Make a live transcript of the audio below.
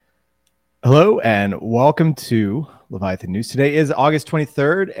Hello and welcome to Leviathan News. Today is August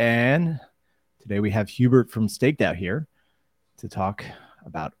 23rd, and today we have Hubert from Staked Out here to talk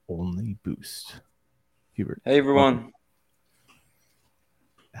about Onlyboost. Hubert. Hey everyone. Welcome.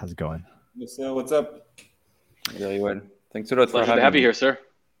 How's it going? Yes, what's up? Very well. Thanks a lot Pleasure for to have you here, sir.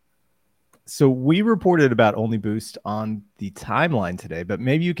 So we reported about Onlyboost on the timeline today, but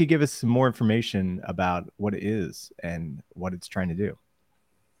maybe you could give us some more information about what it is and what it's trying to do.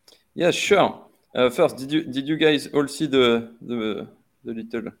 Yeah, sure. First, did you guys all see the little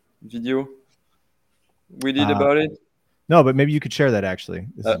video we did about it? No, but maybe you could share that actually.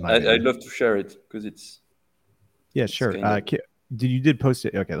 I'd love to share it because it's. Yeah, sure. You did post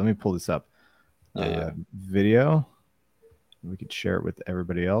it? Okay, let me pull this up. Yeah. Video. We could share it with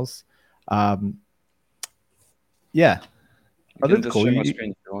everybody else. Yeah. I can just share my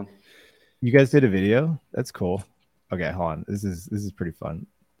screen if you want. You guys did a video? That's cool. Okay, hold on. This is pretty fun.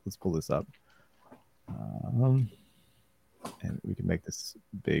 Let's pull this up. And we can make this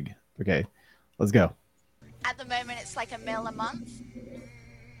big. Okay, let's go. At the moment, it's like $1 million a month.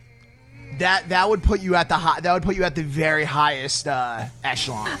 That would put you at the very highest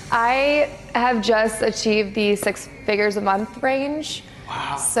echelon. I have just achieved the 6 figures a month range.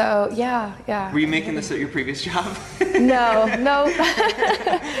 Wow. So yeah. Were you making this at your previous job? No.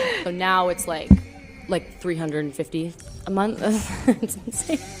 So now it's like 350 a month. It's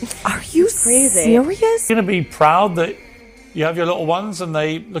insane. Are you crazy? Serious? You're going to be proud that you have your little ones and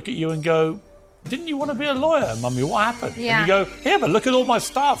they look at you and go, "Didn't you want to be a lawyer, Mummy? What happened?" Yeah. And you go, "Here, but look at all my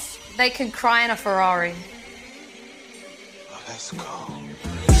stuff." They can cry in a Ferrari. Let's go.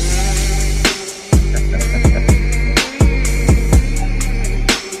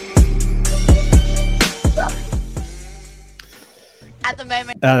 At the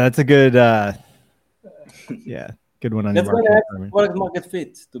moment. That's a good, good one on That's your market. Product market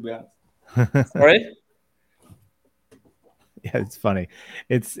fit, to be honest. Sorry? Yeah, it's funny.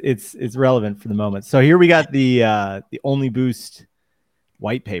 It's relevant for the moment. So here we got the Onlyboost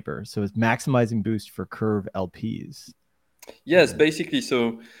white paper. So it's maximizing boost for curve LPs. Yes, basically.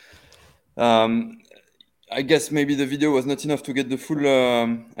 So I guess maybe the video was not enough to get the full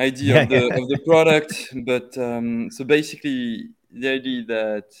idea of the product, but so basically the idea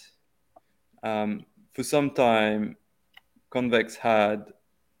that for some time Convex had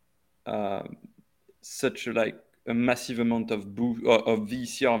such a massive amount of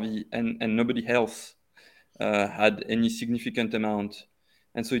VCRV and nobody else had any significant amount,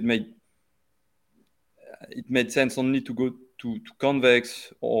 and so it made sense only to go to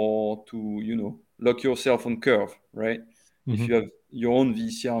Convex or to lock yourself on curve, right? Mm-hmm. If you have your own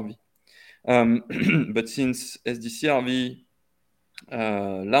VCRV. But since SDCRV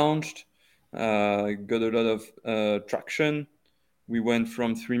launched, got a lot of traction, we went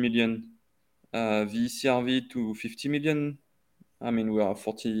from 3 million VCRV to 50 million. I mean, we are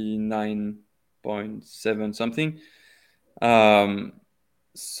 49.7 something.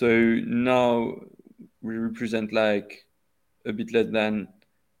 So now we represent like a bit less than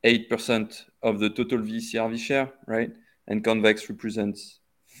 8% of the total VCRV share, right? And Convex represents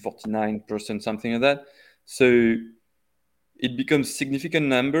 49%, something like that. So it becomes significant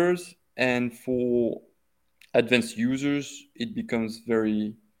numbers, and for advanced users, it becomes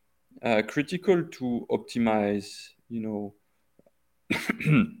very critical to optimize,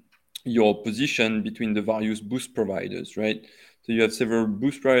 your position between the various boost providers, right? So you have several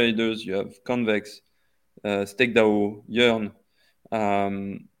boost providers. You have Convex, StakeDAO, Yearn,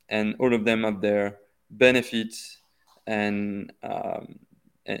 and all of them have their benefits and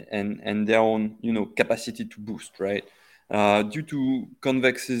their own, capacity to boost, right? Due to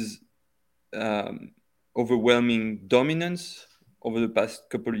Convex's overwhelming dominance over the past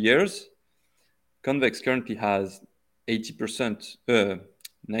couple of years, Convex currently has 80%,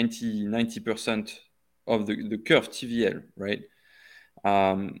 90% of the curve TVL, right?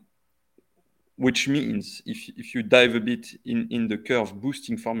 Which means if you dive a bit in the curve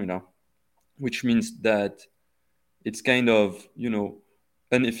boosting formula, which means that it's kind of,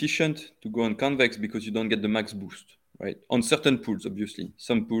 inefficient to go on Convex because you don't get the max boost, right? On certain pools, obviously.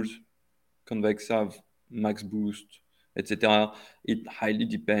 Some pools, Convex have max boost, etc. It highly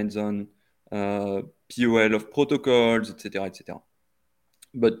depends on POL of protocols, etc., etc.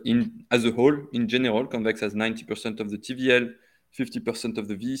 But as a whole, in general, Convex has 90% of the TVL, 50% of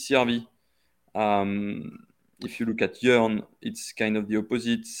the VCRV. If you look at Yearn, it's kind of the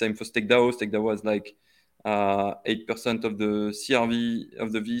opposite. Same for StakeDAO. StakeDAO has like 8% of the CRV,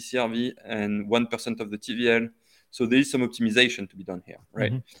 of the VCRV, and 1% of the TVL. So there is some optimization to be done here,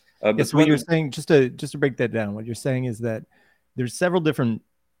 right? Mm-hmm. Yes. What you're saying, just to break that down, what you're saying is that there's several different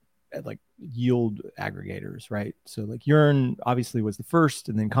like yield aggregators, right? So like Yearn obviously was the first,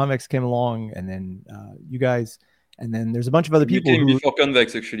 and then Convex came along, and then you guys, and then there's a bunch of other people came who before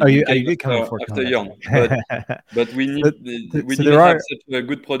Convex actually. Oh, We you came did come before after Convex. Yearn, but we need we so didn't there have are such a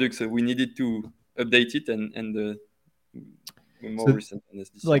good product, so we needed to update it, and we're more So, recent on this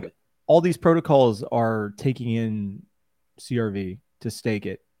like year. all these protocols are taking in CRV to stake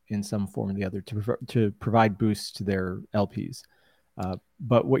it in some form or the other to provide boosts to their LPs.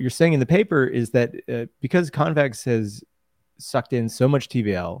 But what you're saying in the paper is that because Convex has sucked in so much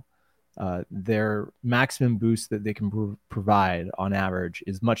TVL, their maximum boost that they can provide on average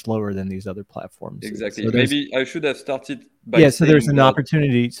is much lower than these other platforms. Exactly. So Maybe I should have started by so saying there's an that,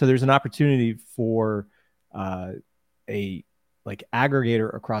 opportunity. So there's an opportunity for a like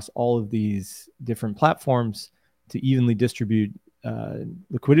aggregator across all of these different platforms to evenly distribute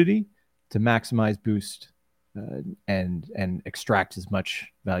liquidity to maximize boost and extract as much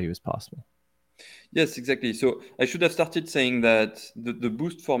value as possible. Yes, exactly. So I should have started saying that the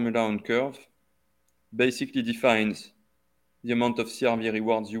boost formula on Curve basically defines the amount of CRV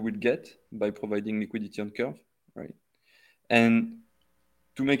rewards you will get by providing liquidity on Curve, right? And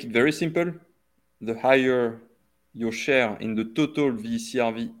to make it very simple, the higher your share in the total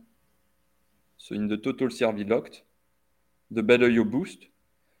VCRV, so in the total CRV locked, the better your boost.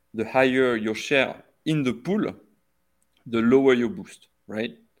 The higher your share in the pool, the lower your boost,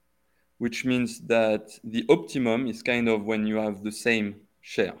 right? Which means that the optimum is kind of when you have the same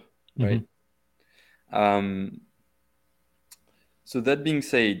share, right? So that being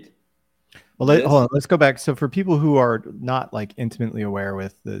said, well, hold on, let's go back. So for people who are not like intimately aware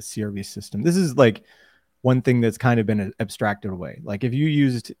with the CRV system, this is like one thing that's kind of been abstracted away. Like if you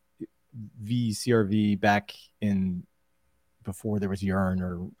used VCRV back in before there was Yearn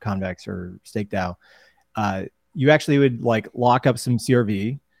or Convex or StakeDAO, you actually would like lock up some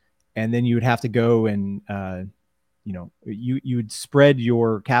CRV, and then you would have to go and you would spread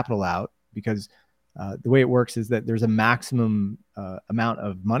your capital out because the way it works is that there's a maximum amount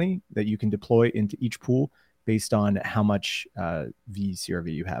of money that you can deploy into each pool based on how much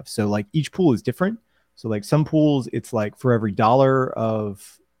VCRV you have. So like each pool is different. So like some pools, it's like for every $1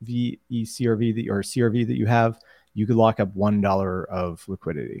 of VECRV or CRV that you have, you could lock up $1 of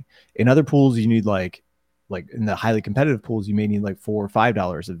liquidity. In other pools, you need like in the highly competitive pools, you may need like $4 or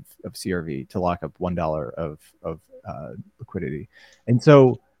 $5 of CRV to lock up $1 of liquidity. And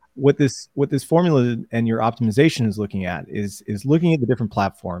so what this formula and your optimization is looking at is looking at the different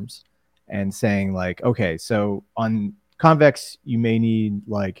platforms and saying like, okay, so on Convex, you may need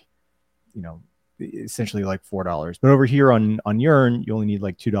like, essentially like $4, but over here on Yearn, you only need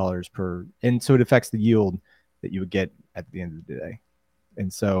like $2 per, and so it affects the yield that you would get at the end of the day.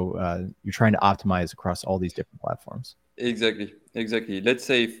 And so you're trying to optimize across all these different platforms. Exactly. Let's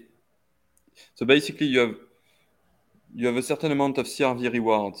say, so basically you have a certain amount of CRV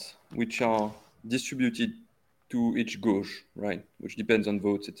rewards which are distributed to each gauge, right? Which depends on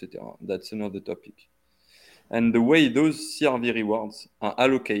votes, etc. That's another topic. And the way those CRV rewards are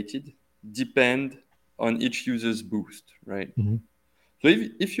allocated depend on each user's boost, right? Mm-hmm. So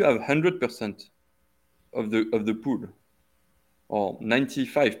if you have 100% of the pool or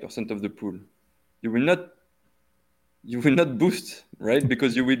 95% of the pool, you will not boost, right?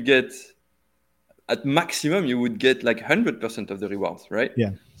 Because you will get, at maximum, you would get like 100% of the rewards, right?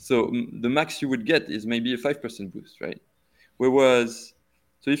 Yeah. So the max you would get is maybe a 5% boost, right? Whereas,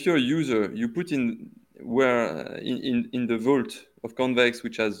 so if you're a user, you put in in the vault of Convex,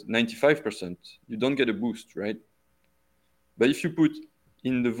 which has 95%, you don't get a boost, right? But if you put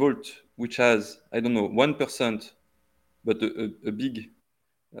in the vault, which has, I don't know, 1%, but a big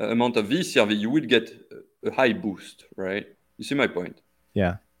amount of VCRV, you will get a high boost, right? You see my point?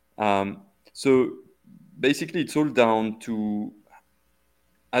 Yeah. So basically, it's all down to,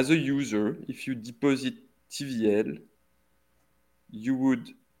 as a user, if you deposit TVL, you would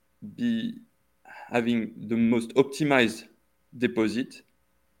be having the most optimized deposit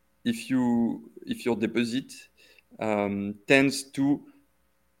if your deposit tends to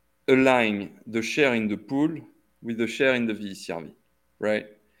align the share in the pool with the share in the VCRV, right?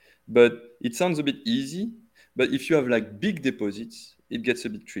 But it sounds a bit easy, but if you have like big deposits, it gets a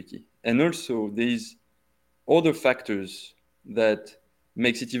bit tricky. And also there's other factors that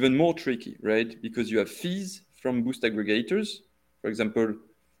makes it even more tricky, right? Because you have fees from boost aggregators. For example,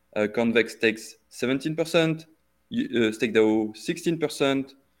 Convex takes 17%, StakeDAO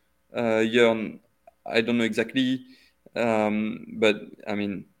 16%, Yearn, I don't know exactly, but I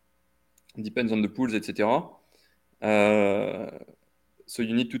mean, it depends on the pools, etc. So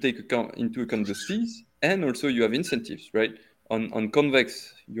you need to take into account the fees, and also you have incentives, right? on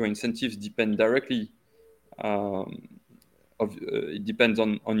convex, your incentives depend directly. It depends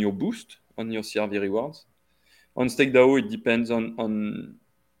on your boost, on your CRV rewards. On StakeDAO, it depends on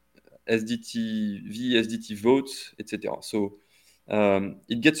SDT SDT votes, etc. So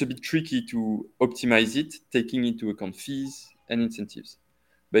it gets a bit tricky to optimize it, taking into account fees and incentives.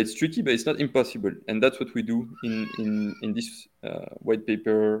 But it's tricky, but it's not impossible. And that's what we do in this white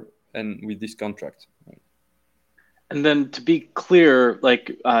paper and with this contract. And then to be clear, like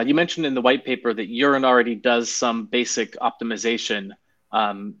you mentioned in the white paper that Urine already does some basic optimization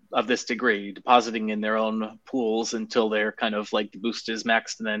of this degree, depositing in their own pools until they're kind of like the boost is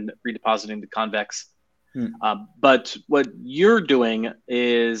maxed and then redepositing to convex. But what you're doing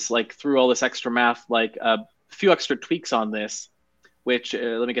is like through all this extra math, like a few extra tweaks on this, which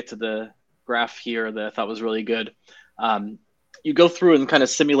let me get to the graph here that I thought was really good. You go through and kind of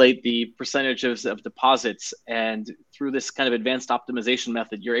simulate the percentages of deposits, and through this kind of advanced optimization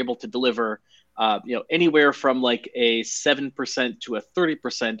method, you're able to deliver anywhere from like a 7% to a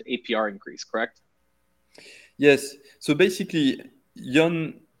 30% APR increase, correct? Yes. So basically,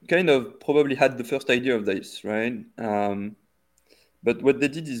 Jan kind of probably had the first idea of this, right? But what they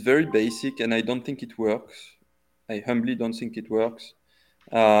did is very basic, and I don't think it works. I humbly don't think it works.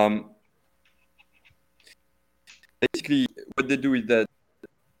 Basically, what they do is that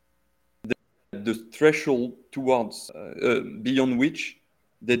the threshold towards beyond which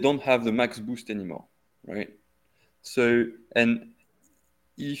they don't have the max boost anymore, right? So, and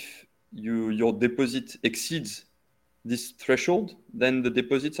if your deposit exceeds this threshold, then the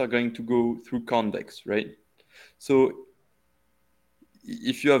deposits are going to go through convex, right? So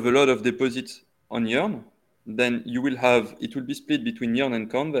if you have a lot of deposits on Yearn, then it will be split between Yearn and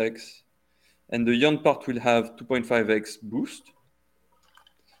convex, and the Yearn part will have 2.5x boost,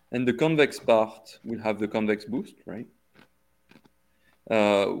 and the convex part will have the convex boost, right?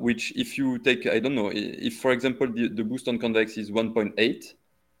 Which if you take, I don't know, if for example the boost on convex is 1.8,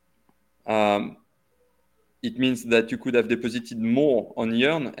 it means that you could have deposited more on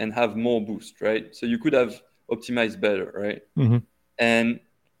Yearn and have more boost, right? So you could have optimized better, right? Mm-hmm. And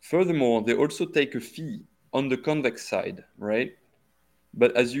furthermore, they also take a fee on the convex side, right?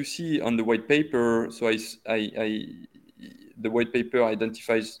 But as you see on the white paper, so the white paper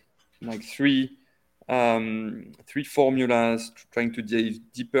identifies like three formulas trying to dive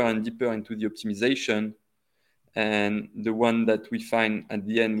deeper and deeper into the optimization. And the one that we find at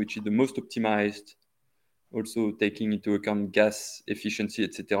the end, which is the most optimized, also taking into account gas efficiency,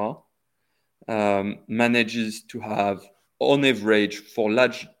 etc., manages to have, on average, for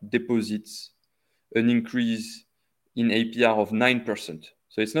large deposits, an increase in APR of 9%.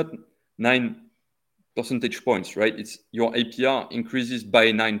 So it's not 9 percentage points, right? It's your APR increases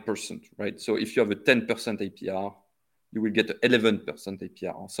by 9%, right? So if you have a 10% APR, you will get 11%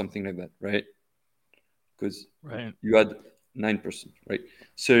 APR or something like that, right? Because you had 9%, right?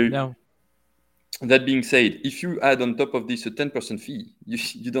 So that being said, if you add on top of this a 10% fee,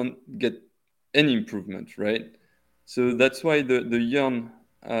 you don't get any improvement, right? So that's why the Yearn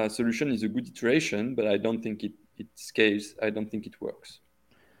solution is a good iteration, but I don't think it scales. I don't think it works.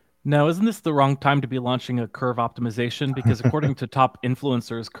 Now, isn't this the wrong time to be launching a curve optimization? Because according to top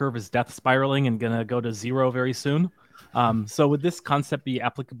influencers, curve is death spiraling and going to go to zero very soon. So would this concept be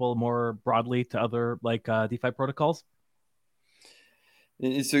applicable more broadly to other like DeFi protocols?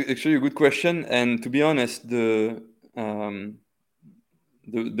 It's actually a good question. And to be honest, the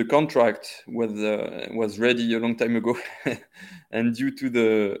contract was ready a long time ago. And due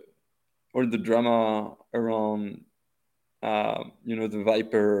to all the drama around the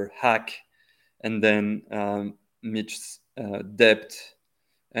Viper hack, and then Mitch's debt,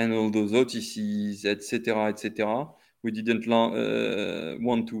 and all those OTCs, etc., we didn't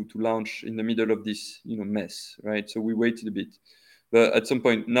want to launch in the middle of this mess, right? So we waited a bit, but at some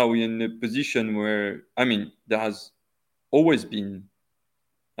point now we're in a position where there has always been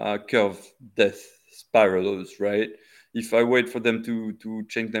curve death spirals, right? If I wait for them to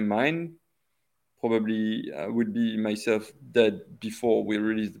change their mind, probably I would be myself dead before we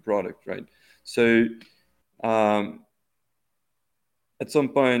release the product, right? So at some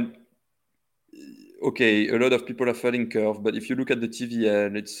point, okay, a lot of people are fighting curve, but if you look at the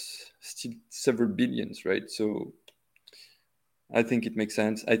TVL, it's still several billions, right? So I think it makes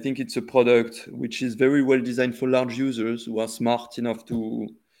sense. I think it's a product which is very well designed for large users who are smart enough to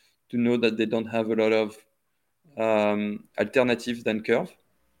know that they don't have a lot of alternatives than curve.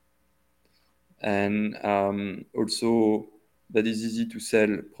 And also that is easy to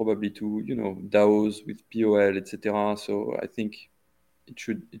sell probably to DAOs with POL, etc. So I think it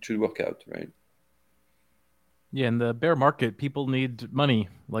should work out, right? Yeah, in the bear market, people need money,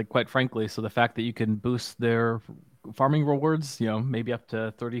 like quite frankly. So the fact that you can boost their farming rewards, maybe up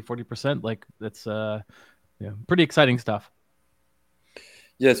to 30-40%, like that's pretty exciting stuff.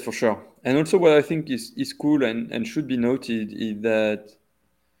 Yes, for sure. And also what I think is cool and should be noted is that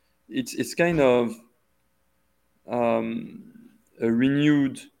it's kind of a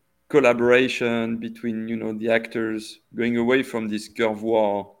renewed collaboration between the actors, going away from this curve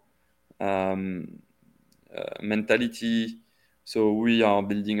war mentality. So we are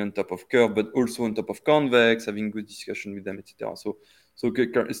building on top of curve, but also on top of convex, having good discussion with them, etc. So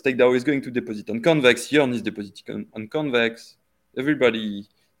StakeDAO is going to deposit on convex. Yearn is depositing on convex. Everybody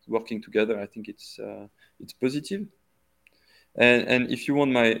is working together. I think it's positive. And if you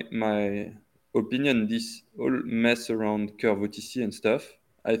want my opinion, this whole mess around Curve OTC and stuff,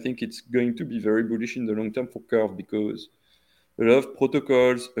 I think it's going to be very bullish in the long term for Curve, because a lot of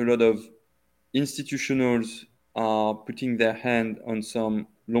protocols, a lot of institutionals are putting their hand on some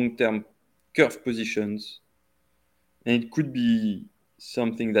long-term Curve positions, and it could be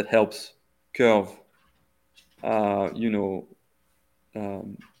something that helps Curve,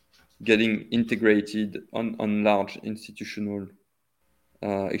 getting integrated on large institutional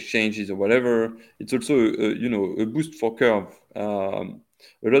exchanges or whatever. It's also a boost for Curve. A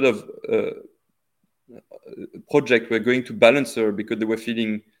lot of projects were going to Balancer because they were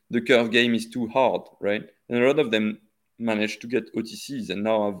feeling the Curve game is too hard, right? And a lot of them managed to get OTCs and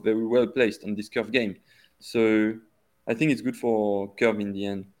now are very well placed on this Curve game. So I think it's good for Curve in the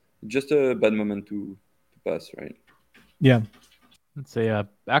end. Just a bad moment to pass, right? Yeah. It's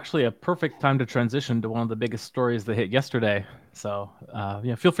actually a perfect time to transition to one of the biggest stories that hit yesterday. So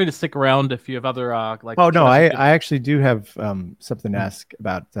feel free to stick around if you have other like. Oh no, I actually do have something to ask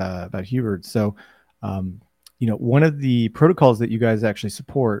about Hubert. So, one of the protocols that you guys actually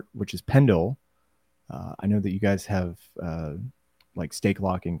support, which is Pendle, I know that you guys have like stake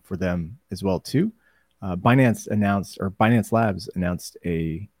locking for them as well too. Binance Labs announced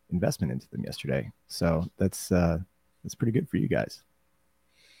a investment into them yesterday. So that's pretty good for you guys.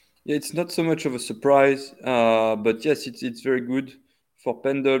 Yeah, it's not so much of a surprise, but yes, it's very good for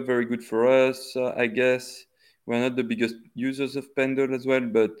Pendle, very good for us. I guess we're not the biggest users of Pendle as well,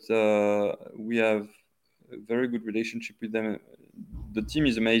 but we have a very good relationship with them. The team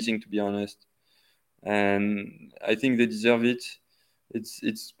is amazing, to be honest, and I think they deserve it.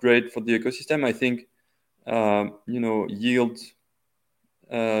 It's great for the ecosystem. I think yield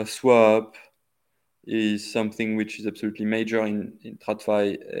swap is something which is absolutely major in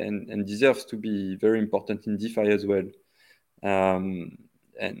TradFi and deserves to be very important in DeFi as well.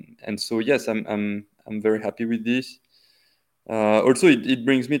 And so yes, I'm very happy with this. Also, it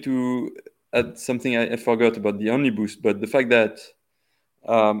brings me to add something I forgot about the Onlyboost, but the fact that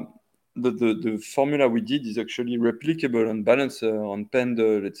the formula we did is actually replicable on Balancer, on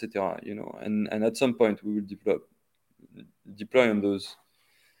Pendle, etc. And at some point we will deploy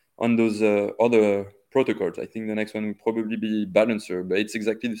on those other protocols. I think the next one will probably be Balancer, but it's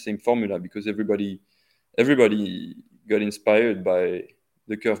exactly the same formula because everybody got inspired by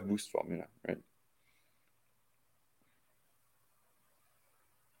the Curve Boost formula, right?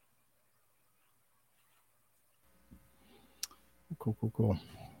 Cool.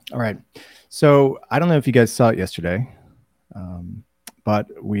 All right. So I don't know if you guys saw it yesterday, but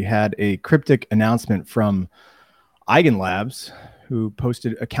we had a cryptic announcement from Eigen Labs, who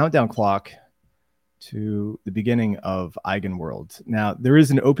posted a countdown clock to the beginning of Eigenworld. Now, there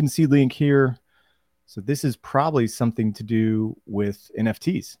is an OpenSea link here. So this is probably something to do with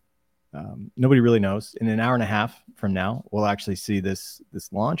NFTs. Nobody really knows. In an hour and a half from now, we'll actually see this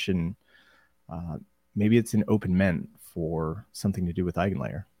launch, and maybe it's an open mint for something to do with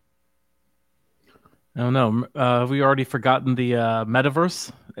Eigenlayer. I don't know. Have we already forgotten the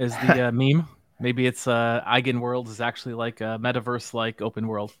metaverse as the meme? Maybe it's Eigenworld is actually like a metaverse like open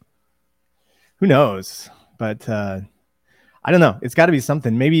world. Who knows? But I don't know. It's got to be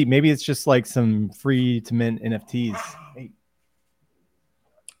something. Maybe it's just like some free to mint NFTs. Hey.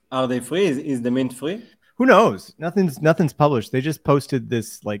 Are they free? Is the mint free? Who knows? Nothing's published. They just posted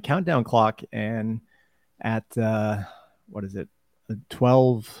this like countdown clock, and at what is it?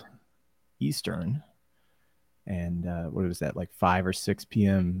 12 Eastern, and what was that? Like 5 or 6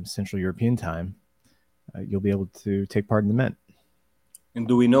 p.m. Central European time. You'll be able to take part in the mint. And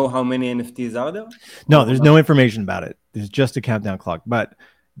do we know how many NFTs are there? No, there's no information about it. There's just a countdown clock, but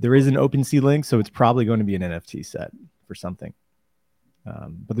there is an OpenSea link, so it's probably going to be an NFT set for something.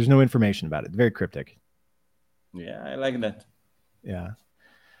 But there's no information about it. Very cryptic. Yeah, I like that. Yeah.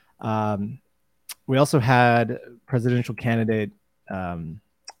 We also had presidential candidate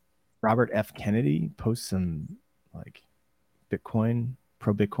Robert F. Kennedy post some like Bitcoin,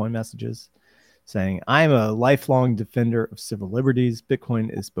 pro Bitcoin messages saying, "I'm a lifelong defender of civil liberties.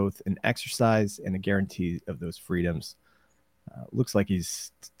 Bitcoin is both an exercise and a guarantee of those freedoms." Looks like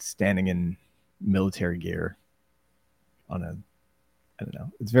he's standing in military gear on a, I don't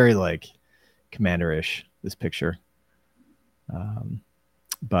know. It's very like commander-ish, this picture.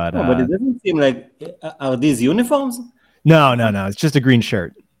 But it doesn't seem like, are these uniforms? No. It's just a green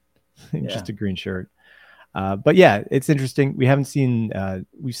shirt. Yeah. Just a green shirt. But yeah, it's interesting. We've seen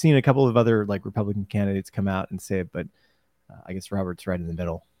a couple of other like Republican candidates come out and say it, but I guess Robert's right in the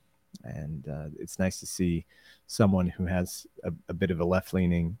middle. And it's nice to see someone who has a bit of a left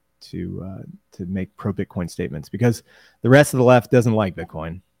leaning to make pro Bitcoin statements, because the rest of the left doesn't like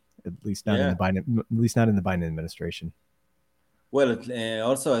Bitcoin, at least not in the Biden administration. Well,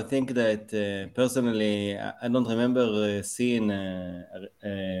 also I think that personally, I don't remember seeing. I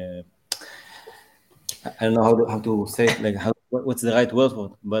don't know how to say it, like what's the right word for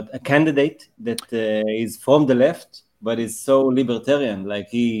it, but a candidate that is from the left but is so libertarian, like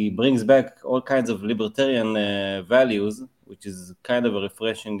he brings back all kinds of libertarian values, which is kind of a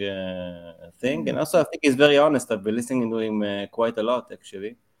refreshing thing. And also I think he's very honest. I've been listening to him quite a lot,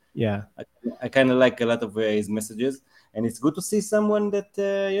 actually. Yeah, I kind of like a lot of his messages, and it's good to see someone that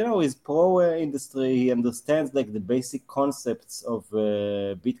is pro industry. He understands like the basic concepts of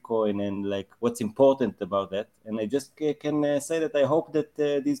Bitcoin and like what's important about that. And I just can say that I hope that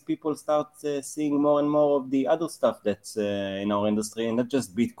these people start seeing more and more of the other stuff that's in our industry, and not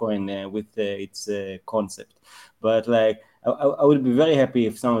just Bitcoin with its concept. But like I would be very happy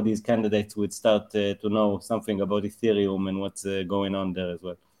if some of these candidates would start to know something about Ethereum and what's going on there as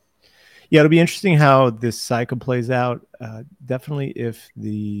well. Yeah, it'll be interesting how this cycle plays out. Definitely,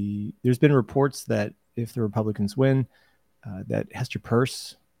 there's been reports that if the Republicans win, that Hester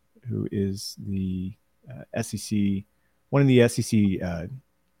Peirce, who is the SEC, one of the SEC,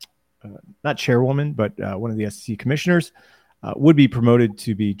 not chairwoman, but one of the SEC commissioners, would be promoted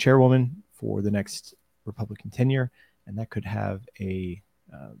to be chairwoman for the next Republican tenure, and that could have be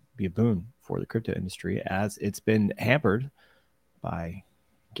a boon for the crypto industry, as it's been hampered by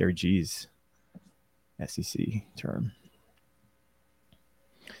Gary G's SEC term.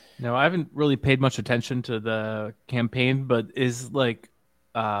 No, I haven't really paid much attention to the campaign, but is like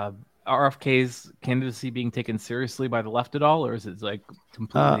RFK's candidacy being taken seriously by the left at all, or is it like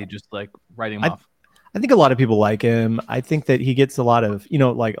completely just like writing him off? I think a lot of people like him. I think that he gets a lot of,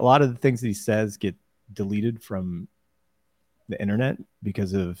 like a lot of the things that he says get deleted from the internet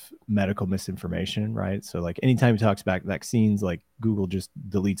because of medical misinformation, right? So like anytime he talks about vaccines, like Google just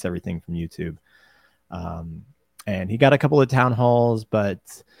deletes everything from YouTube. And he got a couple of town halls, but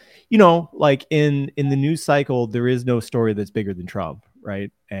like in the news cycle, there is no story that's bigger than Trump,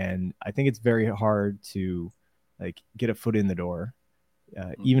 right? And I think it's very hard to like get a foot in the door,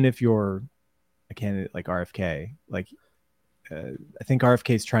 even if you're a candidate like RFK. Like I think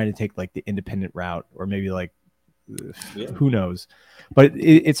RFK is trying to take like the independent route, or maybe like who knows, but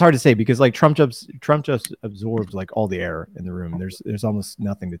it's hard to say, because like Trump just absorbs like all the air in the room. There's almost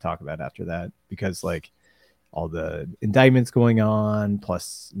nothing to talk about after that, because like all the indictments going on,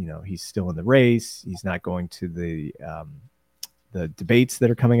 plus he's still in the race. He's not going to the debates that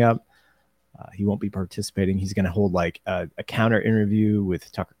are coming up. He won't be participating. He's going to hold like a counter interview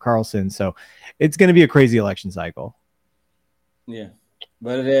with Tucker Carlson. So it's going to be a crazy election cycle. Yeah.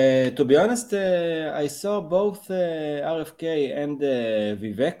 But to be honest, I saw both RFK and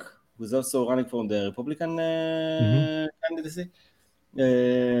Vivek, who's also running for the Republican candidacy.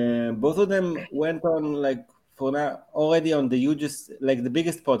 Both of them went on, like, for now already on the hugest, like the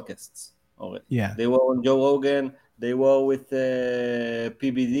biggest podcasts already. Yeah. They were on Joe Rogan. They were with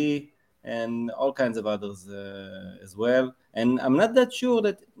PBD and all kinds of others as well. And I'm not that sure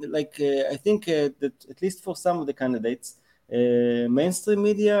that, like, I think that at least for some of the candidates, mainstream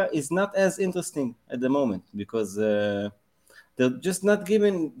media is not as interesting at the moment, because they're just not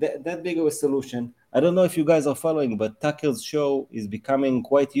given that big of a solution. I don't know if you guys are following, but Tucker's show is becoming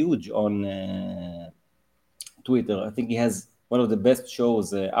quite huge on Twitter. I think he has one of the best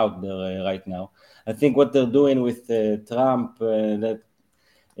shows out there right now. I think what they're doing with Trump,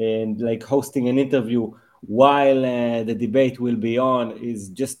 and like hosting an interview while the debate will be on, is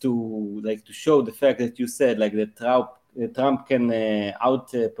just to show the fact that you said, like, that Trump can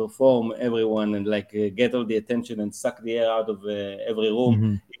outperform everyone and like get all the attention and suck the air out of every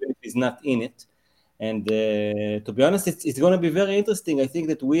room, even if he's not in it. And to be honest, it's going to be very interesting. I think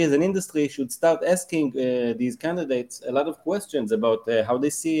that we as an industry should start asking these candidates a lot of questions about how they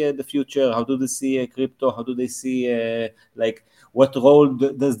see the future, how do they see crypto, how do they see like what role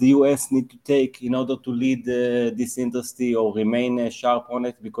does the US need to take in order to lead this industry or remain sharp on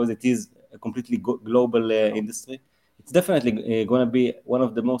it, because it is a completely global industry. It's definitely going to be one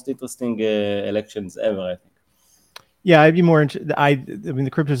of the most interesting elections ever, I think. Yeah, I'd be more interested. I mean, the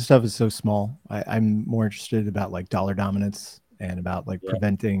crypto stuff is so small. I'm more interested about like dollar dominance and about like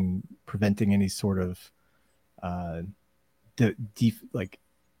preventing any sort of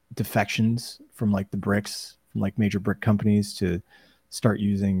defections from like the BRICS, from like major BRIC companies to start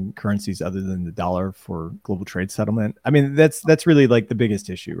using currencies other than the dollar for global trade settlement. I mean, that's really like the biggest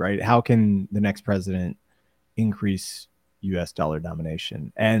issue, right? How can the next president increase U.S. dollar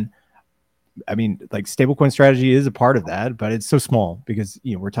domination? And I mean, like stablecoin strategy is a part of that, but it's so small because,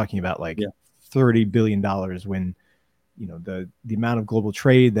 you know, we're talking about like $30 billion when, you know, the amount of global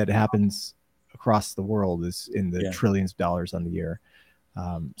trade that happens across the world is in the trillions of dollars on the year.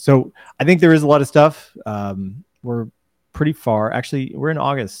 So I think there is a lot of stuff. We're pretty far. Actually, we're in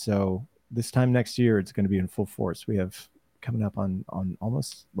August, so this time next year it's going to be in full force. We have coming up on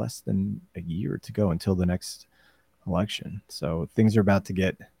almost less than a year to go until the next election. So things are about to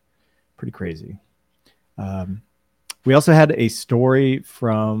get pretty crazy. We also had a story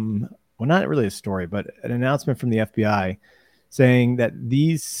from, well, not really a story, but an announcement from the FBI saying that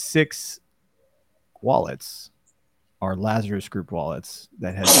these 6 wallets are Lazarus Group wallets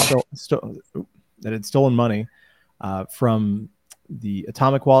that had stolen money from the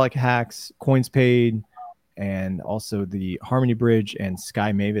Atomic Wallet hacks, CoinsPaid, and also the Harmony Bridge and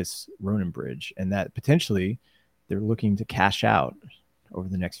Sky Mavis Ronin Bridge, and that potentially they're looking to cash out over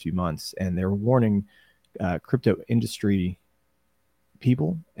the next few months. And they're warning crypto industry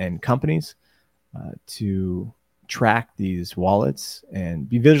people and companies to track these wallets and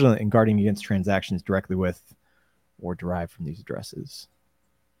be vigilant in guarding against transactions directly with or derived from these addresses,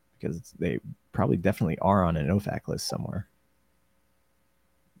 because they probably definitely are on an OFAC list somewhere.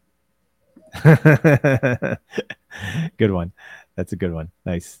 Good one. That's a good one.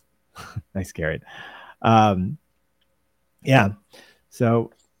 Nice. Nice, Garrett. Yeah.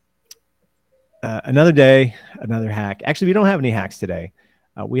 So another day, another hack. Actually, we don't have any hacks today.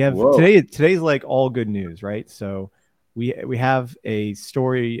 We have today's like all good news, right? So we have a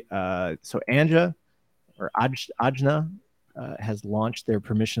story. So Ajna has launched their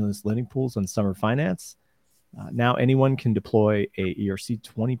permissionless lending pools on Summer Finance. Now anyone can deploy a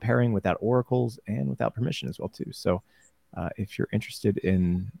ERC20 pairing without oracles and without permission as well too. So if you're interested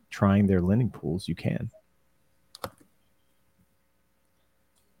in trying their lending pools, you can.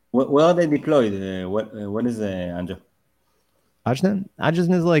 Where are they deployed? What is Ajna? Ajna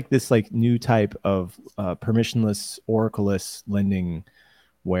is like this like new type of permissionless oracleless lending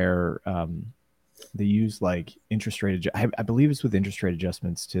where they use like interest rate. I believe it's with interest rate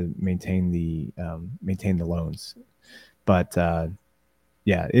adjustments to maintain the loans. But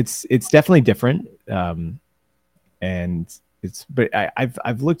yeah, it's definitely different. And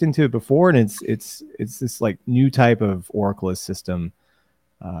I've looked into it before, and it's this like new type of oracleless system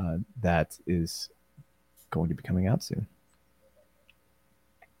that is going to be coming out soon.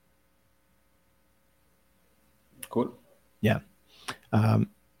 Cool. Yeah.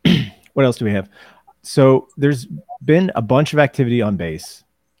 What else do we have? So there's been a bunch of activity on Base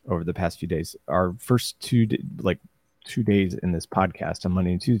over the past few days. Our first 2 days in this podcast on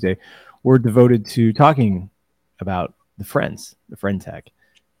Monday and Tuesday were devoted to talking about the friend tech,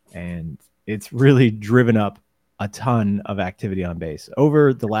 and it's really driven up a ton of activity on Base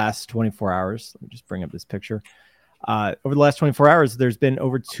over the last 24 hours. Let me just bring up this picture. Over the last 24 hours, there's been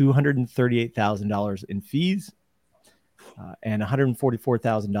over $238,000 in fees and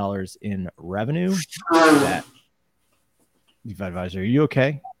 $144,000 in revenue. That DeFi Advisor, are you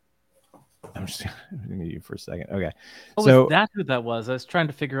okay? I'm just going to mute you for a second. Okay. Oh, so was that who that was? I was trying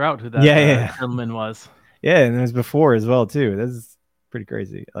to figure out who that gentleman was. Yeah, and it was before as well too. This is pretty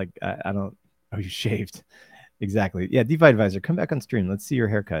crazy. Like I don't. Oh, you shaved. Exactly. Yeah, DeFi Advisor, come back on stream. Let's see your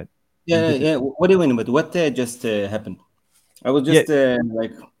haircut. Yeah. What do you mean? But what just happened? I was just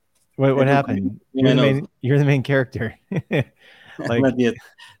like. What happened? You're the main character. Like, not yet.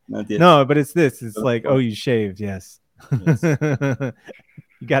 No, but it's this. It's like, oh, you shaved. Yes. You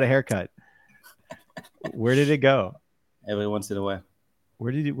got a haircut. Where did it go? Every once in a while.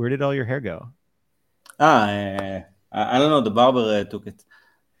 Where did all your hair go? I don't know. The barber took it.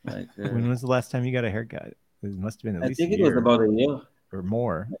 Like, when was the last time you got a haircut? It must have been at least I think it was about a year or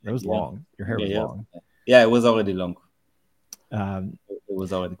more. It was long. Your hair was long. Yeah, it was already long. It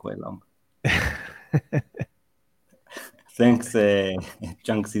was already quite long. Thanks,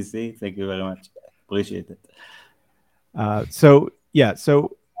 Chunk CC. Thank you very much. Appreciate it. So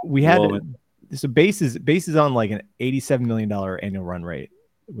we had Well, so base is on like an $87 million annual run rate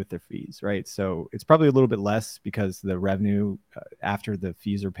with their fees, right? So it's probably a little bit less because the revenue after the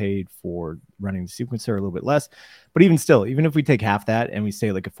fees are paid for running the sequencer are a little bit less. But even still, even if we take half that and we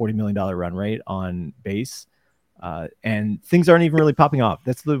say like a $40 million run rate on base, and things aren't even really popping off.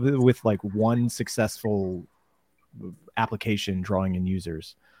 That's with like one successful application drawing in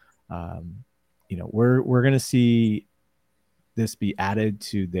users. We're going to see this be added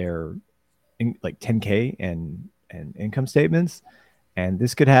to their like 10K and income statements, and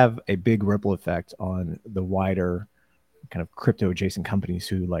this could have a big ripple effect on the wider kind of crypto adjacent companies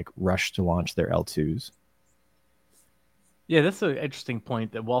who like rush to launch their L2s. Yeah, that's an interesting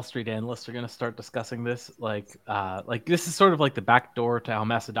point that Wall Street analysts are going to start discussing this. Like this is sort of like the back door to how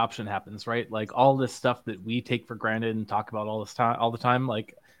mass adoption happens, right? Like all this stuff that we take for granted and talk about all the time.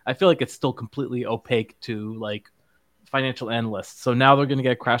 Like I feel like it's still completely opaque to like financial analysts. So now they're going to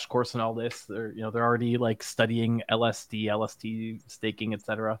get a crash course in all this. They're already like studying LST staking,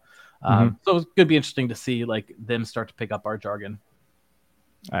 etc. So it's going to be interesting to see like them start to pick up our jargon.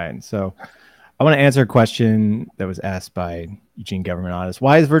 All right, so I want to answer a question that was asked by Eugene Government Honest.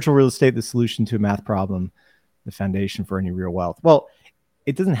 Why is virtual real estate the solution to a math problem, the foundation for any real wealth? Well,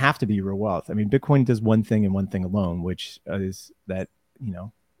 it doesn't have to be real wealth. I mean, Bitcoin does one thing and one thing alone, which is that,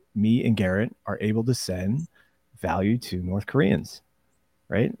 me and Garrett are able to send value to North Koreans,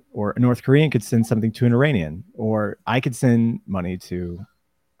 right? Or a North Korean could send something to an Iranian, or I could send value to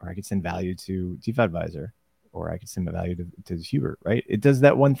DeFi Advisor, or I could send a value to Hubert, right? It does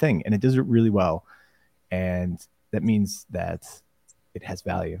that one thing and it does it really well. And that means that it has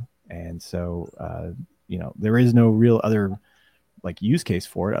value. And so, there is no real other like use case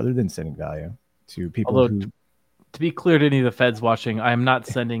for it other than sending value to people. Although, to be clear to any of the feds watching, I am not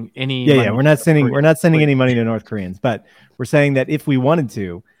sending any. Yeah, we're not sending any money to North Koreans, but we're saying that if we wanted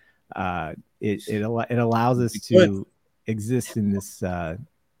to, it allows us to exist in this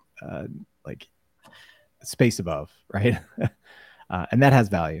like space above, right? And that has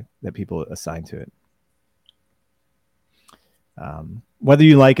value that people assign to it. Whether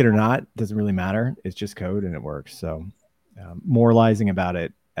you like it or not doesn't really matter. It's just code and it works. So moralizing about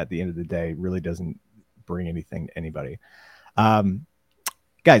it at the end of the day really doesn't bring anything to anybody.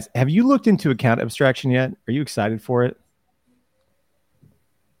 Guys, have you looked into account abstraction yet? Are you excited for it?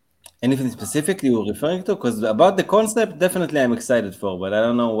 Anything specifically you're referring to? Because about the concept, definitely I'm excited for, but I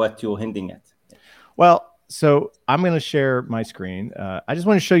don't know what you're hinting at. Well, so I'm going to share my screen. I just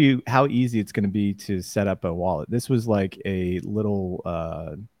want to show you how easy it's going to be to set up a wallet. This was like a little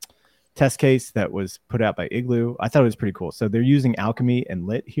test case that was put out by Igloo. I thought it was pretty cool. So they're using Alchemy and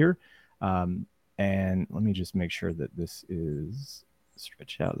Lit here. And let me just make sure that this is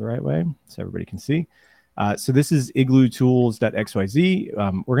stretched out the right way so everybody can see. So this is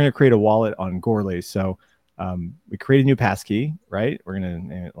igloo-tools.xyz. We're going to create a wallet on Gourley. So we create a new passkey, right? We're going to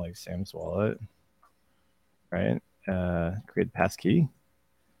name it like Sam's Wallet, right? Create a passkey.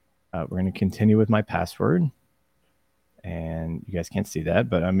 We're going to continue with my password. And you guys can't see that,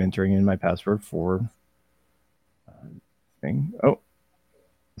 but I'm entering in my password for thing. Oh,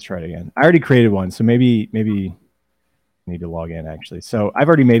 let's try it again. I already created one, so maybe I need to log in actually. So I've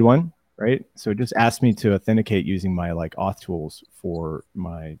already made one, right? So it just asked me to authenticate using my like auth tools for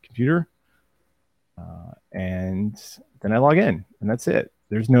my computer. And then I log in and that's it.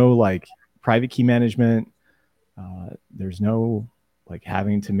 There's no like private key management. There's no like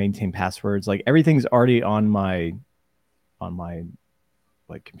having to maintain passwords. Like everything's already on my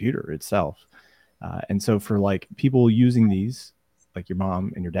like computer itself. And so for like people using these, like your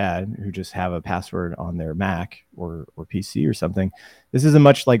mom and your dad who just have a password on their Mac or PC or something, this is a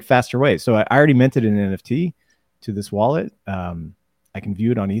much like faster way. So I already minted an NFT to this wallet. I can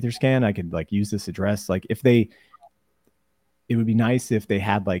view it on Etherscan. I could like use this address. Like it would be nice if they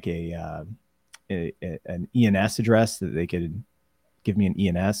had like an ENS address that they could give me an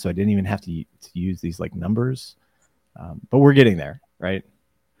ENS. So I didn't even have to use these like numbers. But we're getting there, right?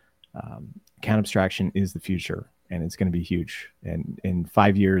 Account abstraction is the future. And it's going to be huge. And in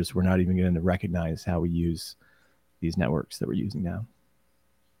 5 years, we're not even going to recognize how we use these networks that we're using now.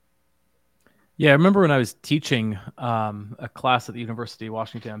 Yeah, I remember when I was teaching a class at the University of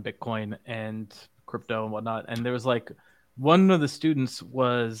Washington on Bitcoin and crypto and whatnot, and there was like one of the students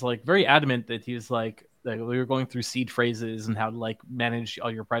was like very adamant that he was like we were going through seed phrases and how to like manage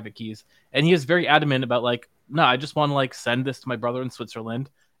all your private keys, and he was very adamant about like, no, I just want to like send this to my brother in Switzerland.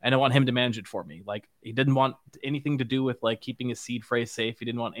 and I want him to manage it for me. Like, he didn't want anything to do with like keeping his seed phrase safe. He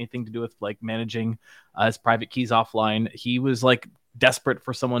didn't want anything to do with like managing his private keys offline. He was like desperate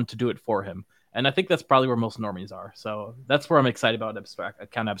for someone to do it for him. And I think that's probably where most normies are. So that's where I'm excited about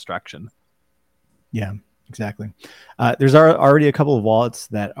account abstraction. Yeah, exactly. There's already a couple of wallets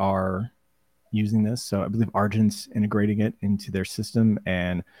that are using this. So I believe Argent's integrating it into their system,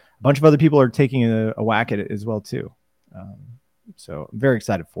 and a bunch of other people are taking a whack at it as well too. So I'm very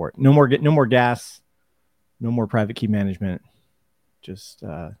excited for it. No more gas, no more private key management. Just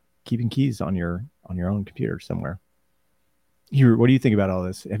keeping keys on your own computer somewhere. Hubert, what do you think about all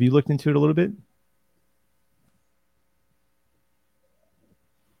this? Have you looked into it a little bit?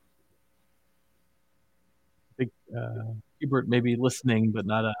 I think Hubert may be listening, but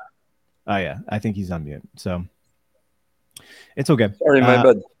not. Oh yeah, I think he's on mute. So it's okay. Sorry, my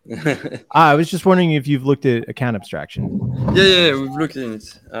bad. I was just wondering if you've looked at account abstraction. Yeah, we've looked at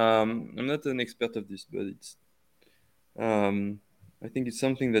it. I'm not an expert of this, but it's. I think it's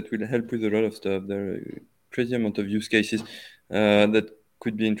something that will help with a lot of stuff. There are a crazy amount of use cases that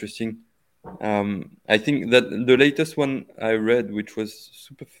could be interesting. I think that the latest one I read, which was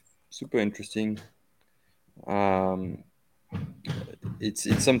super interesting,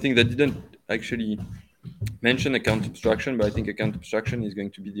 it's something that didn't actually mention account abstraction, but I think account abstraction is going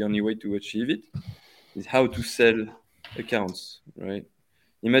to be the only way to achieve it. Is how to sell accounts, right?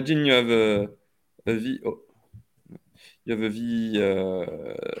 Imagine you have you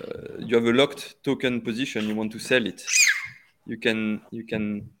have a locked token position. You want to sell it. You can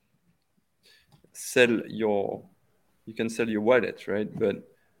sell your wallet, right? But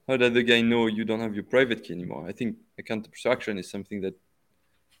how does the guy know you don't have your private key anymore? I think account abstraction is something that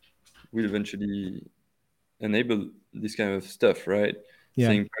will eventually enable this kind of stuff, right? Yeah.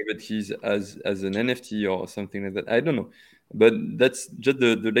 Saying private keys as an NFT or something like that. I don't know, but that's just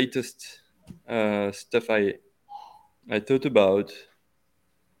the latest stuff I thought about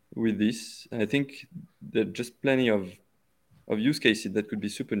with this. I think there are just plenty of use cases that could be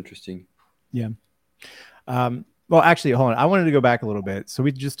super interesting. Yeah. Well, actually, hold on. I wanted to go back a little bit. So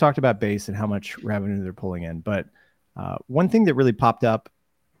we just talked about Base and how much revenue they're pulling in. But one thing that really popped up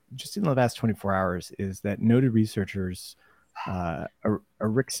just in the last 24 hours is that noted researchers,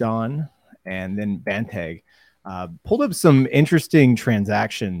 Erikson and then Banteg, pulled up some interesting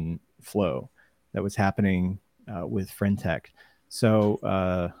transaction flow that was happening with Friendtech.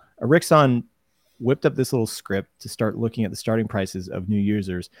 So Erikson whipped up this little script to start looking at the starting prices of new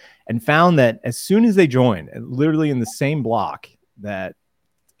users and found that as soon as they joined, literally in the same block that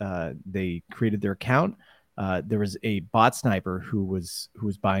they created their account, there was a bot sniper who was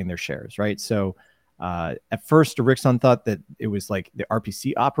buying their shares, right? So at first, Erikson thought that it was like the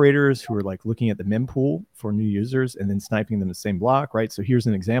RPC operators who were like looking at the mempool for new users and then sniping them in the same block, right? So here's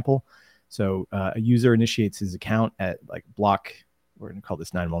an example. So a user initiates his account at like block, we're going to call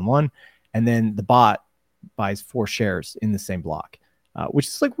this 911, and then the bot buys 4 shares in the same block, which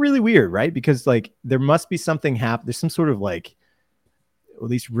is like really weird, right? Because like there must be something there's some sort of like, at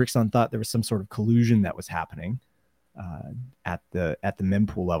least Erikson thought there was some sort of collusion that was happening at the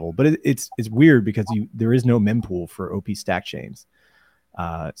mempool level, but it's weird because there is no mempool for OP stack chains.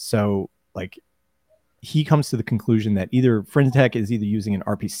 So like he comes to the conclusion that either Friendtech is either using an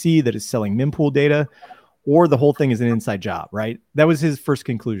RPC that is selling mempool data, or the whole thing is an inside job, right? That was his first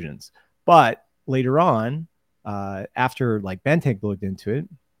conclusions. But later on, after like Banteg looked into it,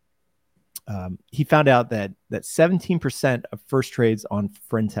 he found out that 17% of first trades on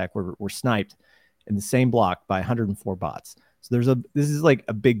Friendtech were sniped in the same block by 104 bots. So this is like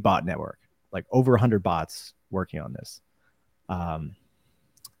a big bot network, like over 100 bots working on this.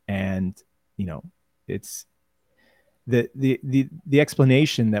 And you know, it's the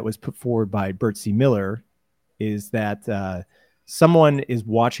explanation that was put forward by Bert C. Miller is that someone is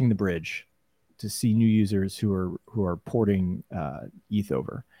watching the bridge to see new users who are porting ETH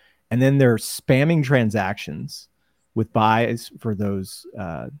over, and then they're spamming transactions with buys for those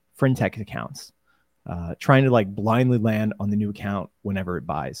Friendtech accounts, trying to like blindly land on the new account whenever it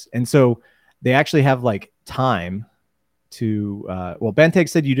buys. And so they actually have like time to Banteg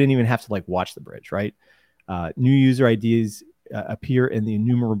said you didn't even have to like watch the bridge, right? New user IDs appear in the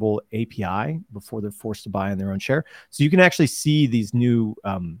enumerable API before they're forced to buy on their own share. So you can actually see these new,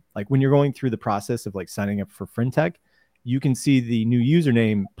 like when you're going through the process of like signing up for Friendtech, you can see the new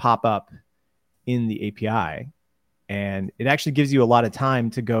username pop up in the API. And it actually gives you a lot of time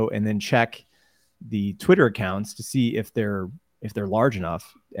to go and then check the Twitter accounts to see if they're large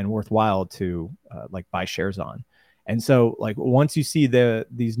enough and worthwhile to like buy shares on. And so like once you see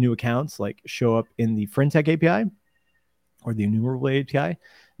these new accounts like show up in the Friendtech API or the enumerable API,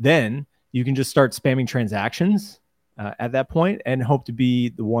 then you can just start spamming transactions at that point and hope to be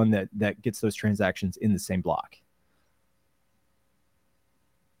the one that gets those transactions in the same block,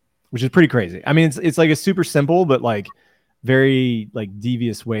 which is pretty crazy. I mean, it's like a super simple but like very like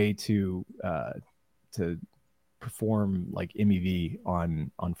devious way to perform like MEV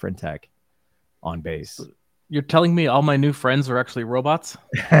on Frentech on base. You're telling me all my new friends are actually robots?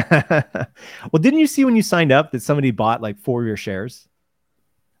 Well, didn't you see when you signed up that somebody bought like 4 of your shares?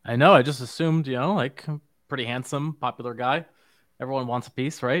 I know. I just assumed, like pretty handsome, popular guy. Everyone wants a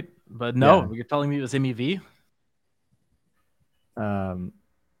piece, right? But no, You're telling me it was MEV?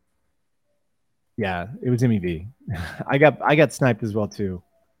 Yeah, it was MEV. I got sniped as well too.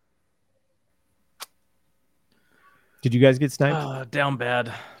 Did you guys get sniped? Down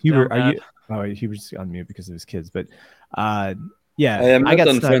bad. Hubert, down bad. you? Oh, Hubert's on mute because of his kids. But yeah, I am not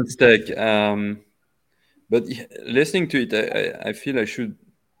on sniped. Frentech. But listening to it, I feel I should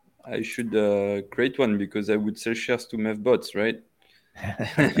create one because I would sell shares to Mevbots, right?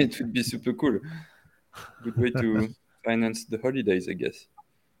 It would be super cool. Good way to finance the holidays, I guess.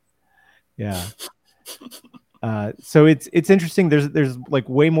 Yeah. So it's interesting. There's like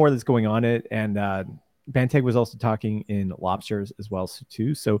way more that's going on it, and Banteg was also talking in Lobsters as well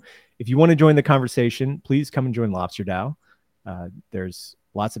too. So if you want to join the conversation, please come and join Lobster DAO. There's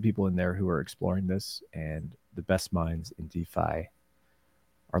lots of people in there who are exploring this, and the best minds in DeFi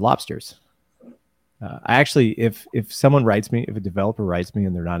are lobsters. I actually, if someone writes me, if a developer writes me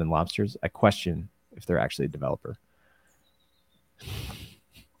and they're not in Lobsters, I question if they're actually a developer.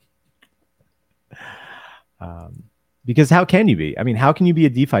 Because how can you be? I mean, how can you be a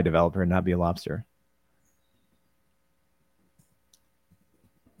DeFi developer and not be a lobster?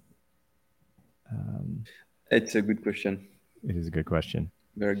 It's a good question. It is a good question.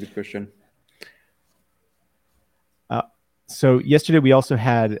 Very good question. So yesterday we also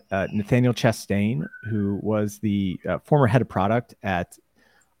had Nathaniel Chastain, who was the former head of product at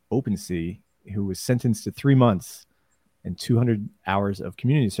OpenSea, who was sentenced to 3 months and 200 hours of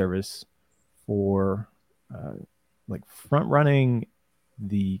community service for like front running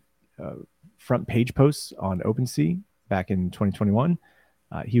the front page posts on OpenSea back in 2021.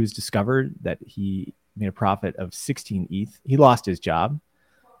 He was discovered that he made a profit of 16 ETH. He lost his job,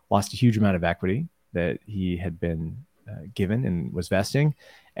 lost a huge amount of equity that he had been given and was vesting,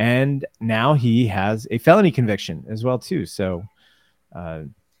 and now he has a felony conviction as well too. So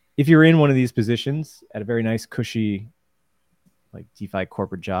if you're in one of these positions at a very nice cushy like DeFi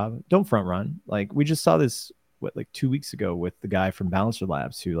corporate job, don't front run. Like we just saw this like 2 weeks ago with the guy from Balancer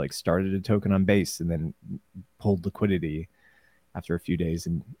Labs who like started a token on base and then pulled liquidity after a few days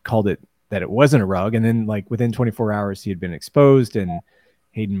and called it that it wasn't a rug, and then like within 24 hours he had been exposed, and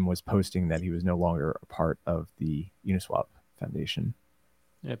Hayden was posting that he was no longer a part of the Uniswap Foundation.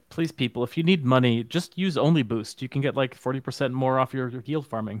 Yeah, please, people, if you need money, just use Onlyboost. You can get like 40% more off your yield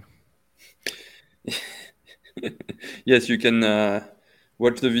farming. Yes, you can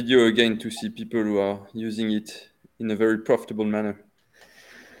watch the video again to see people who are using it in a very profitable manner.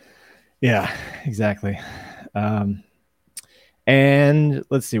 Yeah, exactly. And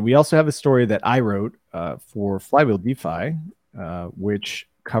let's see, we also have a story that I wrote for Flywheel DeFi, which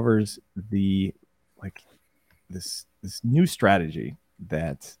covers the like this new strategy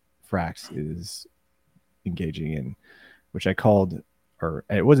that Frax is engaging in, which I called, or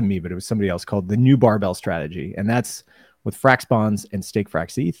it wasn't me, but it was somebody else, called the new barbell strategy. And that's with Frax bonds and stake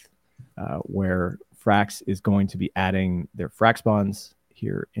Frax ETH, where Frax is going to be adding their Frax bonds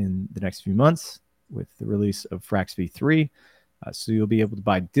here in the next few months with the release of Frax V3. So you'll be able to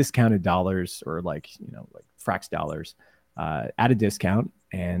buy discounted dollars, or like Frax dollars at a discount,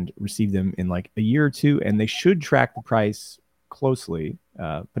 and receive them in like a year or two. And they should track the price closely,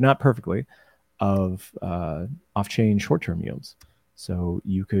 but not perfectly, of off-chain short-term yields. So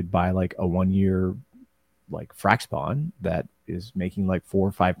you could buy like a 1 year like Frax bond that is making like 4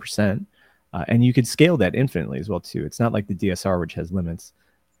 or 5%, and you could scale that infinitely as well too. It's not like the DSR, which has limits.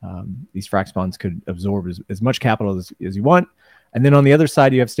 These Frax bonds could absorb as much capital as you want. And then on the other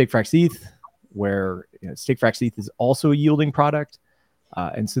side, you have Stake Frax ETH, where Stake Frax ETH is also a yielding product.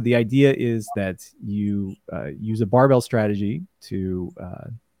 And so the idea is that you use a barbell strategy to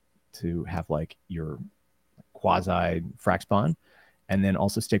have like your quasi Frax bond, and then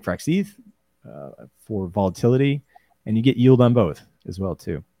also Stake Frax ETH for volatility, and you get yield on both as well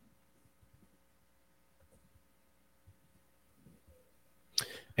too.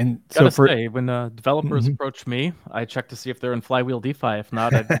 And so when developers approach me, I check to see if they're in Flywheel DeFi. If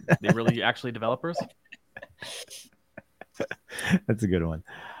not, they really actually developers. That's a good one.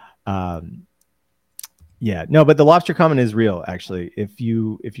 Yeah, no, but the lobster comment is real. Actually, if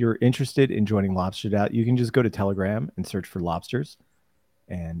you're interested in joining Lobstered Out, you can just go to Telegram and search for lobsters,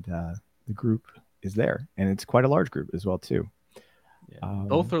 and the group is there, and it's quite a large group as well too. Yeah.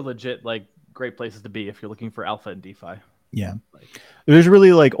 Both are legit, like great places to be if you're looking for alpha and DeFi. Yeah, there's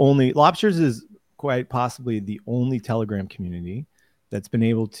really like only Lobsters is quite possibly the only Telegram community that's been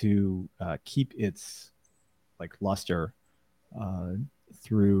able to keep its like luster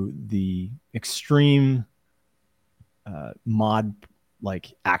through the extreme mod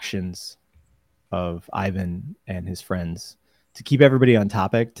like actions of Ivan and his friends to keep everybody on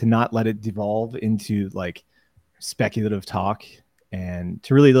topic, to not let it devolve into like speculative talk, and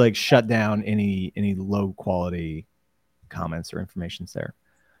to really like shut down any low quality comments or informations there.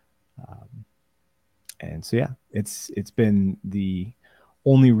 And so yeah, it's been the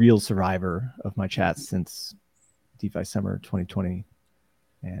only real survivor of my chats since DeFi Summer 2020.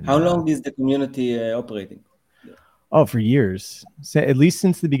 And how long is the community operating? Oh, for years. So at least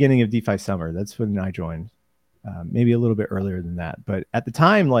since the beginning of DeFi Summer. That's when I joined. Maybe a little bit earlier than that. But at the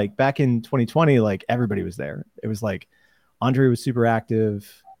time, like back in 2020, like everybody was there. It was like Andre was super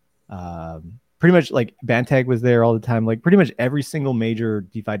active. Pretty much like Bantag was there all the time. Like pretty much every single major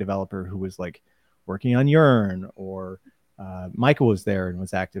DeFi developer who was like working on Yearn, or Michael was there and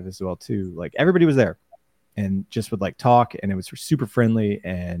was active as well too. Like everybody was there and just would like talk, and it was super friendly,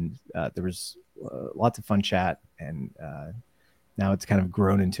 and there was lots of fun chat, and now it's kind of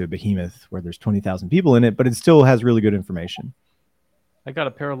grown into a behemoth where there's 20,000 people in it, but it still has really good information. I got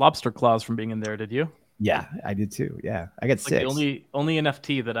a pair of lobster claws from being in there. Did you? Yeah, I did too. Yeah, I got it's 6. Like the only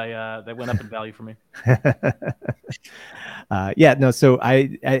NFT that that went up in value for me. Yeah, no. So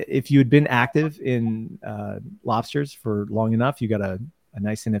I if you had been active in lobsters for long enough, you got a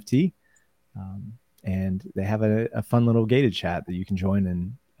nice NFT, and they have a fun little gated chat that you can join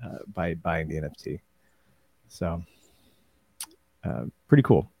in by buying the NFT. So pretty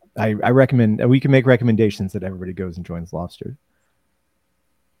cool. I recommend, we can make recommendations that everybody goes and joins Lobster.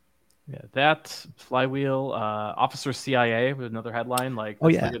 Yeah, that Flywheel, Officer CIA with another headline. Like, oh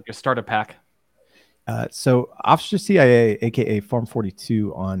yeah, like your starter pack. So Officer CIA, aka Farm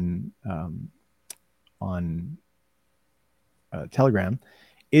 42 on Telegram,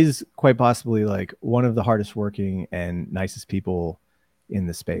 is quite possibly like one of the hardest working and nicest people in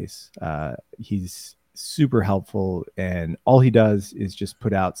the space. He's super helpful, and all he does is just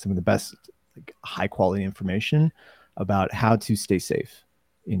put out some of the best like high quality information about how to stay safe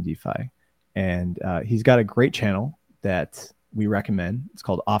in DeFi. And he's got a great channel that we recommend. It's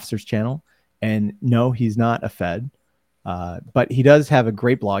called Officer's Channel. And no, he's not a Fed, but he does have a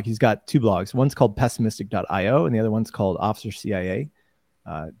great blog. He's got 2 blogs. One's called pessimistic.io, and the other one's called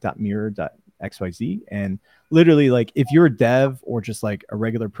officercia.mirror.xyz. And literally, like, if you're a dev or just like a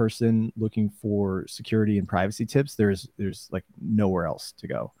regular person looking for security and privacy tips, there's like nowhere else to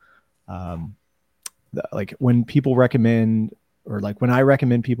go. Like when people recommend, or like when I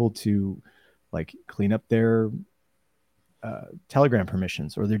recommend people to like clean up their Telegram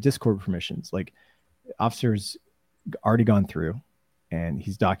permissions or their Discord permissions, like Officer's already gone through and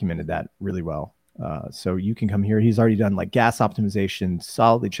he's documented that really well. So you can come here. He's already done like gas optimization,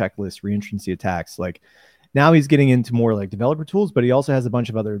 solidly checklist, reentrancy attacks. Like now he's getting into more like developer tools, but he also has a bunch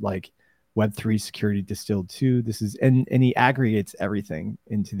of other like Web3 security distilled too. This is, and he aggregates everything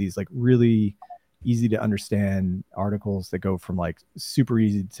into these like really easy to understand articles that go from like super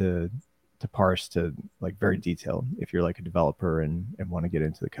easy to parse to like very detailed if you're like a developer and want to get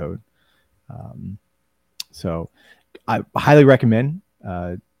into the code. So I highly recommend.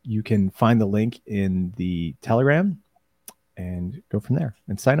 You can find the link in the Telegram and go from there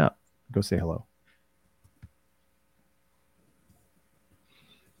and sign up. Go say hello.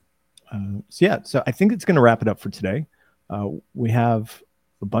 So yeah, so I think it's going to wrap it up for today. We have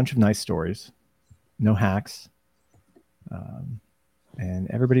a bunch of nice stories, no hacks, and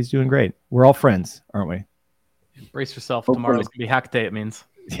everybody's doing great. We're all friends, aren't we? Brace yourself. Tomorrow's going to be hack day, it means.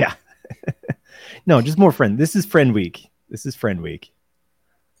 Yeah. No, just more friend. This is friend week. This is friend week.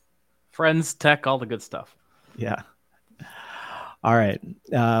 Friends, tech, all the good stuff. Yeah. All right.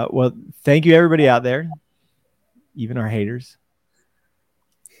 Well, thank you everybody out there, even our haters.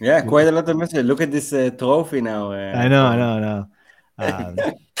 Yeah, quite a lot of messages. Look at this trophy now. I know.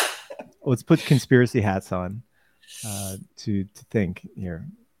 Let's put conspiracy hats on to think here.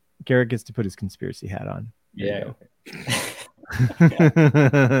 Garrett gets to put his conspiracy hat on. There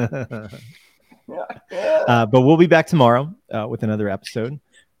but we'll be back tomorrow with another episode.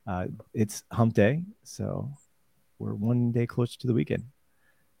 It's hump day, so we're one day closer to the weekend.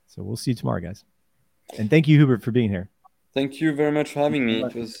 So we'll see you tomorrow, guys. And thank you, Hubert, for being here. Thank you very much for having me.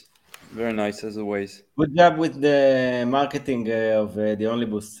 It was Very nice as always. Good job with the marketing of the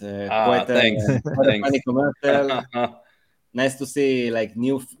Onlyboost. Thanks. Quite a Thanks. funny commercial. Nice to see like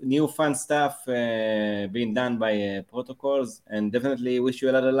new fun stuff being done by protocols, and definitely wish you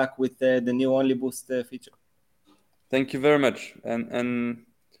a lot of luck with the new Onlyboost feature. Thank you very much, and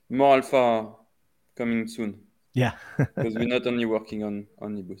more alpha coming soon. Yeah, because we're not only working on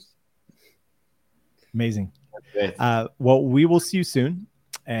Onlyboost. Amazing. Great. Well, we will see you soon,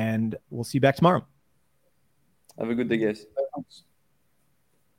 and we'll see you back tomorrow. Have a good day, guys.